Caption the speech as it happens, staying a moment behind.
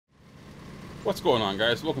What's going on,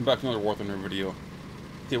 guys? Welcome back to another War Thunder video.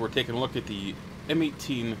 Today we're taking a look at the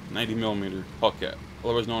M18 90mm Hellcat,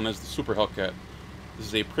 otherwise known as the Super Hellcat. This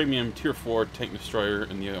is a premium Tier 4 tank destroyer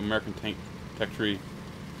in the American tank tech tree.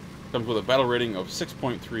 Comes with a battle rating of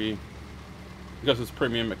 6.3. Because it's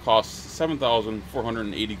premium, it costs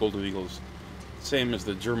 7,480 Golden Eagles, same as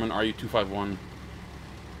the German RU-251.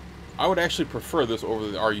 I would actually prefer this over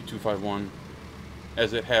the RU-251,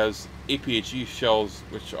 as it has APHE shells,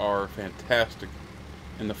 which are fantastic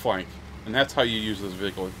in the flank. And that's how you use this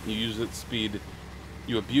vehicle. You use its speed,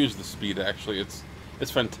 you abuse the speed, actually.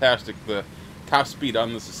 It's fantastic. The top speed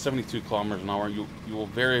on this is 72 kilometers an hour. You will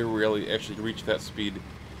very rarely actually reach that speed.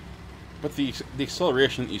 But the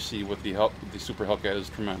acceleration that you see with the Super Hellcat is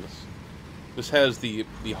tremendous. This has the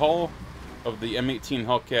hull of the M18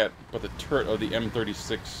 Hellcat, but the turret of the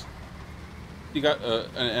M36. You got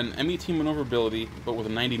an M18 maneuverability, but with a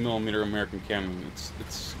 90mm American cannon.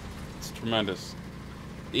 It's tremendous.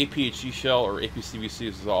 The APHE shell, or APCVC,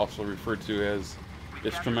 is also referred to as.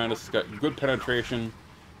 It's tremendous. It's got good penetration,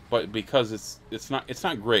 but because it's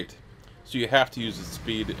not great, so you have to use its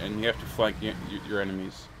speed and you have to flank your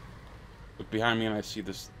enemies. But behind me, and I see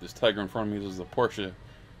this Tiger in front of me. This is the Porsche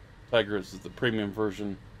Tiger. This is the premium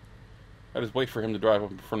version. I just wait for him to drive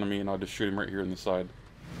up in front of me, and I'll just shoot him right here in the side.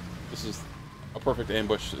 This is a perfect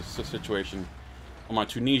ambush situation. I'm on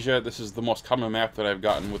Tunisia. This is the most common map that I've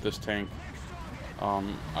gotten with this tank.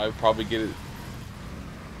 I probably get it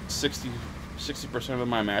 60% of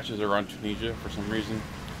my matches are on Tunisia for some reason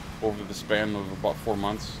over the span of about 4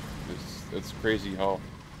 months. It's crazy how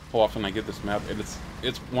often I get this map, and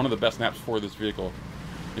it's one of the best maps for this vehicle,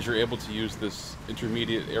 is you're able to use this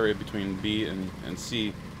intermediate area between B and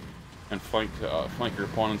C and flank your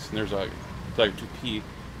opponents. And there's a Tiger 2P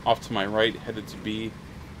off to my right, headed to B.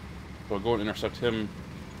 So I'll go and intercept him,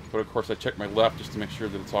 but of course I check my left just to make sure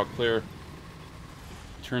that it's all clear.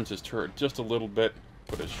 He turns his turret just a little bit,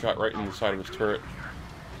 but it's shot right in the side of his turret.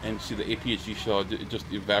 And you see the APHE shell, it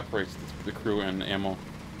just evaporates the crew and ammo.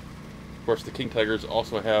 Of course, the King Tigers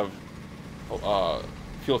also have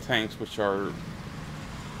fuel tanks, which are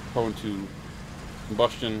prone to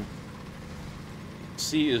combustion.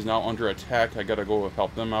 C is now under attack. I gotta go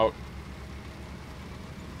help them out.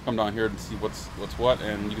 Come down here to see what's what,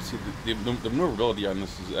 and you can see the maneuverability on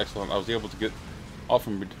this is excellent. I was able to get off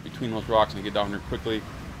from between those rocks and get down here quickly,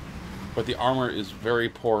 but the armor is very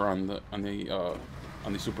poor on the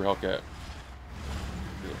Super Hellcat.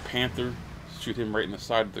 The Panther, shoot him right in the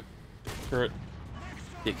side of the turret.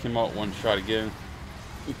 Take him out, one shot again.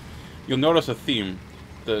 You'll notice a theme.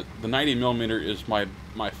 The 90mm is my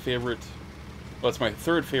favorite. Well, it's my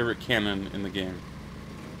third favorite cannon in the game.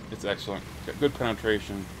 It's excellent. Got good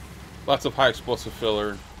penetration, lots of high explosive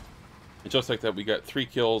filler, and just like that, we got 3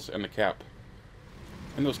 kills and a cap.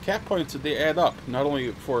 And those cap points, they add up, not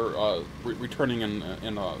only for returning in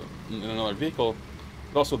another vehicle,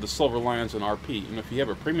 but also the silver lions and RP. And if you have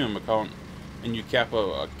a premium account and you cap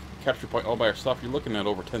a capture point all by yourself, you're looking at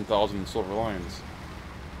over 10,000 silver lions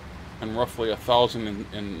and roughly 1,000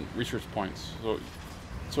 in research points.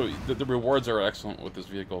 So the rewards are excellent with this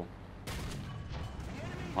vehicle.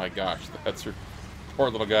 My gosh, that's her poor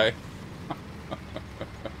little guy.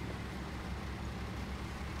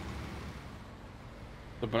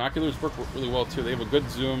 The binoculars work really well too. They have a good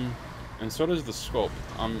zoom, and so does the scope.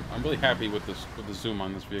 I'm really happy with the zoom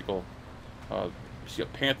on this vehicle. You see a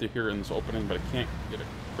Panther here in this opening, but I can't get a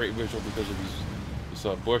great visual because of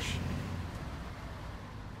this bush.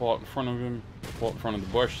 Pull out in front of him, pull out in front of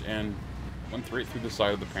the bush, and went right through the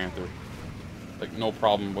side of the Panther. Like, no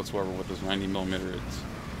problem whatsoever with this 90mm.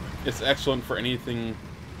 It's excellent for anything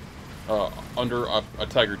under a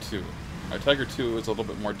Tiger 2. A Tiger 2 is a little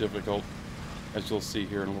bit more difficult, as you'll see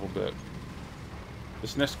here in a little bit.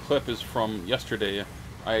 This next clip is from yesterday.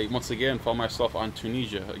 I once again found myself on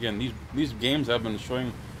Tunisia. Again, these games I've been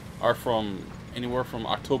showing are from anywhere from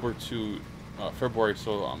October to February,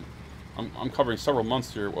 so I'm covering several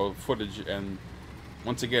months here of footage, and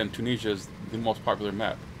once again, Tunisia is the most popular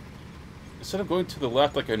map. Instead of going to the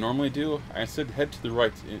left like I normally do, I instead head to the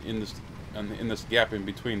right in this gap in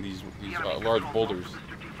between these large boulders,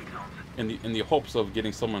 in the hopes of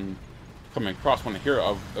getting someone coming across. When I hear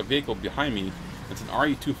a vehicle behind me, it's an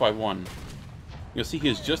RU-251. You'll see he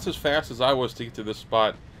is just as fast as I was to get to this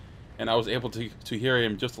spot, and I was able to hear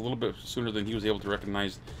him just a little bit sooner than he was able to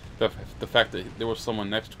recognize the fact that there was someone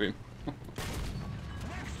next to him.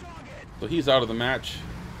 So he's out of the match.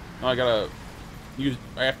 Now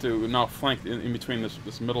I have to now flank in between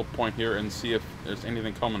this middle point here and see if there's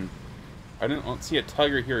anything coming. I don't see a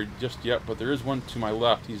Tiger here just yet, but there is one to my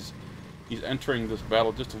left. He's entering this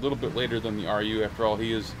battle just a little bit later than the RU. After all,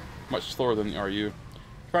 he is much slower than the RU.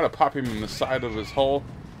 Try to pop him in the side of his hull,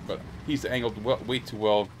 but he's angled way too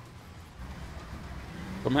well.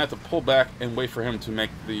 I'm going to have to pull back and wait for him to make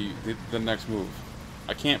the next move.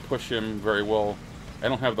 I can't push him very well. I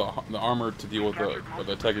don't have the armor to deal with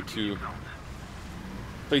the Tiger II.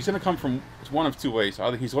 So he's going to come from one of two ways.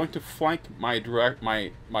 Either he's going to flank my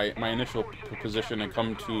initial position and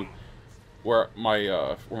come to where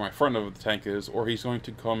my front of the tank is, or he's going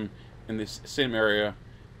to come in this same area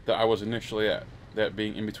that I was initially at, that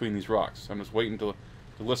being in between these rocks. I'm just waiting to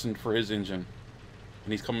listen for his engine,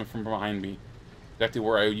 and he's coming from behind me, exactly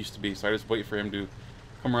where I used to be. So I just wait for him to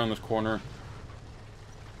come around this corner.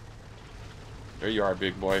 There you are,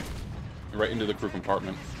 big boy, right into the crew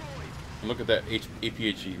compartment. And look at that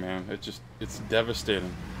APHE, man. It's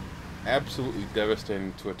devastating, absolutely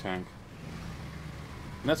devastating to a tank.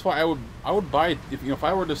 And that's why I would buy, if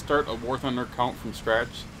I were to start a War Thunder count from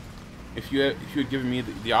scratch. If you had given me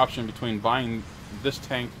the option between buying this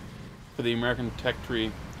tank for the American tech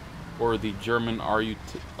tree or the German RU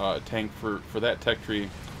tank for that tech tree,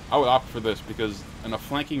 I would opt for this, because in a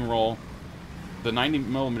flanking role, the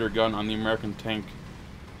 90mm gun on the American tank,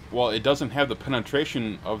 while it doesn't have the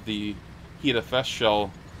penetration of the HEATFS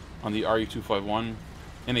shell on the RU-251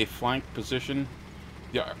 in a flank position,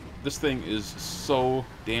 this thing is so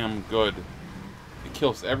damn good. It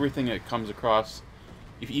kills everything it comes across.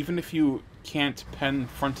 Even if you can't pen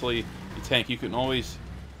frontally the tank, you can always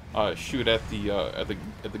shoot at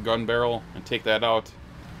the gun barrel and take that out.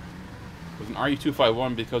 With an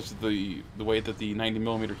RU-251, because of the way that the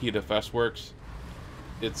 90mm HEATFS works,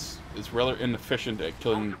 it's rather inefficient at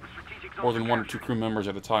killing more than 1 or 2 crew members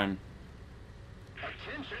at a time.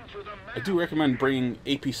 I do recommend bringing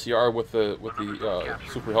APCR with the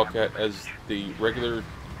Super Hellcat, as the regular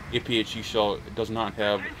APHE shell does not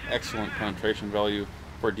have excellent penetration value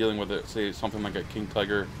for dealing with it, say something like a King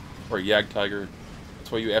Tiger or a Jag Tiger.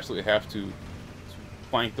 That's why you absolutely have to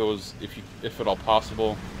flank those if at all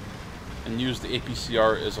possible, and use the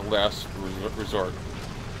APCR as a last resort.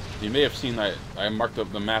 You may have seen that I marked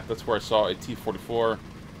up the map. That's where I saw a T-44,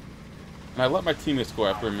 and I let my teammates go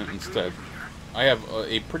after him instead. I have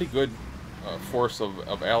a pretty good force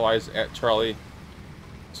of allies at Charlie,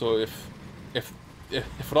 so if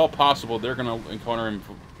at all possible, they're going to encounter him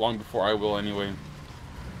long before I will anyway.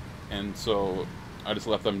 And so I just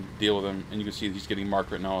let them deal with him, and you can see he's getting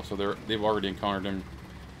marked right now, so they've already encountered him.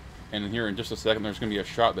 And here in just a second, there's going to be a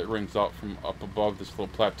shot that rings out from up above this little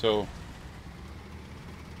plateau.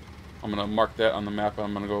 I'm going to mark that on the map, and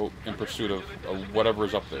I'm going to go in pursuit of whatever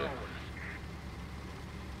is up there.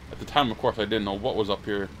 At the time, of course, I didn't know what was up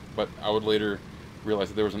here, but I would later realize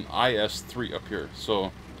that there was an IS-3 up here.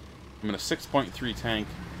 So I'm in a 6.3 tank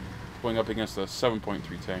going up against a 7.3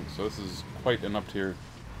 tank, so this is quite an up tier.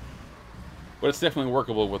 But it's definitely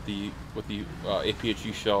workable with the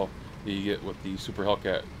APHE shell that you get with the Super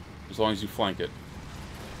Hellcat, as long as you flank it.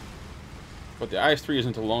 But the IS-3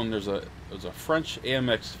 isn't alone. There's a French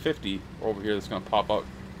AMX 50 over here that's going to pop out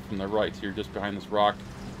from the right here, just behind this rock.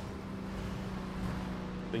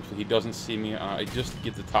 Thankfully he doesn't see me. I just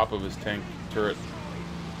get the top of his tank turret.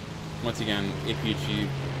 Once again, APHE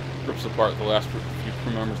rips apart the last few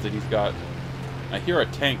crew members that he's got. I hear a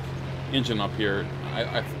tank engine up here.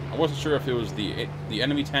 I wasn't sure if it was the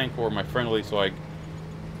enemy tank or my friendly, so I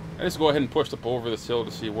just go ahead and pushed up over this hill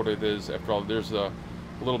to see what it is. After all, there's a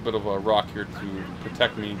little bit of a rock here to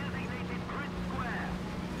protect me,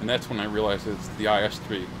 and that's when I realized it's the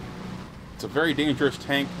IS-3. It's a very dangerous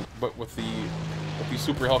tank, but with the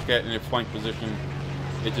Super Hellcat in a flank position,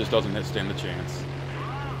 it just doesn't stand a chance.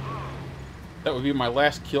 That would be my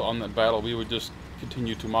last kill on that battle. We would just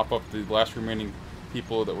continue to mop up the last remaining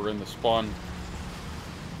people that were in the spawn.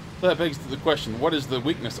 So that begs the question, what is the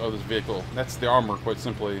weakness of this vehicle? That's the armor, quite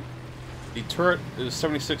simply. The turret is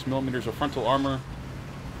 76mm of frontal armor.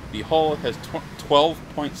 The hull has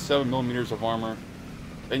 12.7mm of armor.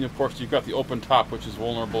 Then, of course, you've got the open top, which is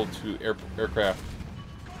vulnerable to aircraft.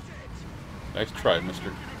 Nice try,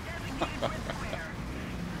 mister.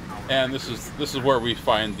 And this is where we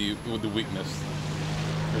find the weakness.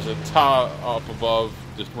 There's a TA up above,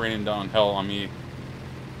 just raining down hell on me.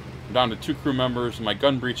 I'm down to 2 crew members. My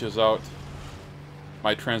gun breech is out.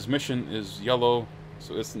 My transmission is yellow,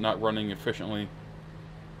 so it's not running efficiently.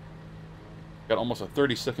 Got almost a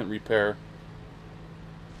 30-second repair.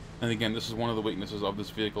 And again, this is one of the weaknesses of this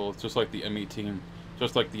vehicle. It's just like the M18,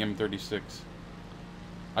 just like the M36.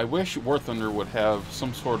 I wish War Thunder would have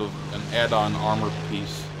some sort of an add-on armor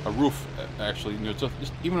piece, a roof actually,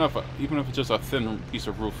 even if it's just a thin piece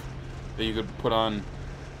of roof that you could put on,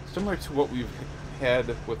 similar to what we've had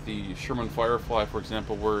with the Sherman Firefly, for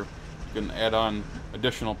example, where You can add on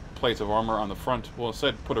additional plates of armor on the front. Well,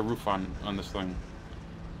 instead, put a roof on this thing.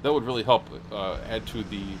 That would really help add to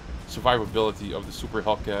the survivability of the Super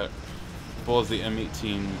Hellcat, as well as the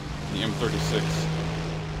M18, the M36.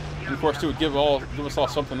 And of course, it would give us all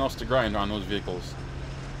something else to grind on those vehicles.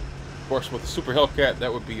 Of course, with the Super Hellcat,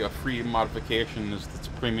 that would be a free modification. It's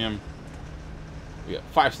a premium. We got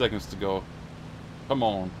 5 seconds to go. Come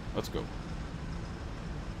on, let's go.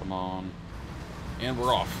 Come on. And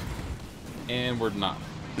we're off. And we're not.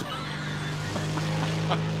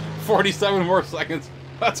 47 more seconds.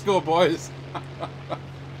 Let's go, boys.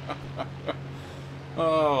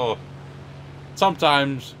 Oh.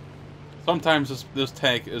 Sometimes this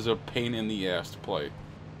tank is a pain in the ass to play.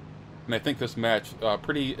 And I think this match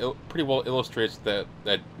pretty well illustrates that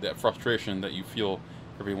frustration that you feel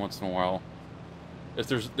every once in a while.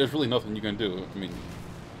 There's really nothing you can do. I mean,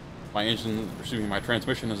 my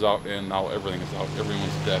transmission is out, and now everything is out.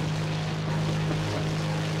 Everyone's dead.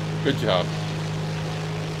 Good job.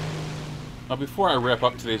 Now, before I wrap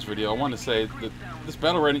up today's video, I want to say that this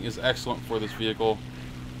battle rating is excellent for this vehicle.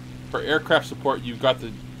 For aircraft support, you've got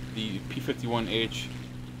the P-51H,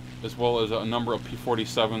 as well as a number of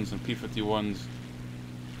P-47s and P-51s.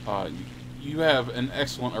 You have an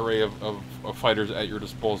excellent array of fighters at your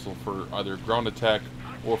disposal for either ground attack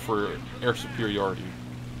or for air superiority.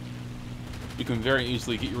 You can very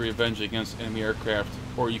easily get your revenge against enemy aircraft,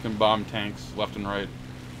 or you can bomb tanks left and right.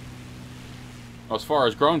 Now, as far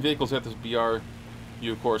as ground vehicles at this BR,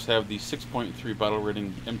 you of course have the 6.3 battle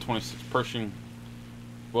rating M26 Pershing.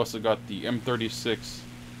 You've also got the M36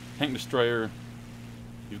 tank destroyer.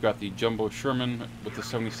 You've got the Jumbo Sherman with the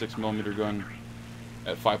 76mm gun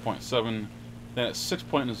at 5.7. Then at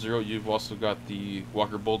 6.0, you've also got the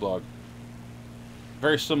Walker Bulldog.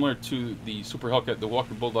 Very similar to the Super Hellcat, the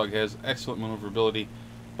Walker Bulldog has excellent maneuverability,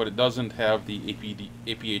 but it doesn't have the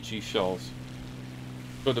APHE shells.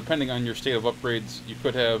 So depending on your state of upgrades, you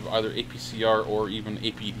could have either APCR or even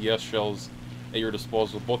APDS shells at your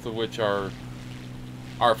disposal, both of which are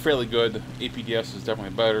fairly good. APDS is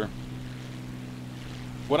definitely better.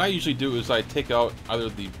 What I usually do is I take out either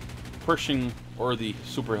the Pershing or the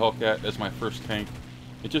Super Hellcat as my first tank.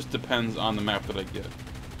 It just depends on the map that I get.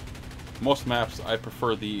 Most maps I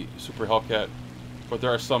prefer the Super Hellcat, but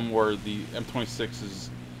there are some where the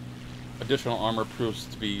M26's additional armor proves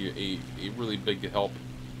to be a really big help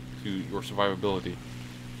to your survivability.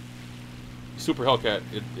 Super Hellcat,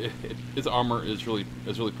 its armor is really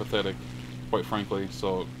pathetic, quite frankly.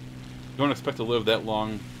 So you don't expect to live that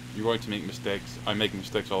long. You're going to make mistakes. I make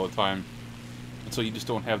mistakes all the time, and so you just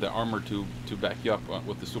don't have that armor to back you up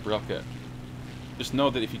with the Super Hellcat. Just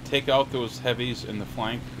know that if you take out those heavies in the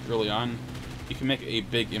flank early on, you can make a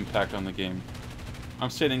big impact on the game.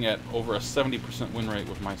 I'm sitting at over a 70% win rate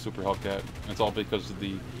with my Super Hellcat, and it's all because of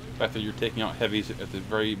the fact that you're taking out heavies at the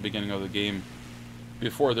very beginning of the game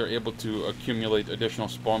before they're able to accumulate additional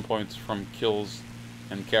spawn points from kills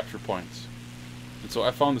and capture points. And so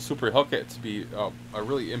I found the Super Hellcat to be a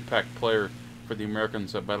really impact player for the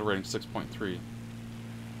Americans at battle rating 6.3.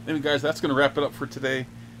 Anyway guys, that's going to wrap it up for today.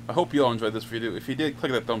 I hope you all enjoyed this video. If you did,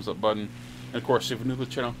 click that thumbs up button. And of course, if you're new to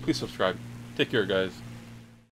the channel, please subscribe. Take care, guys.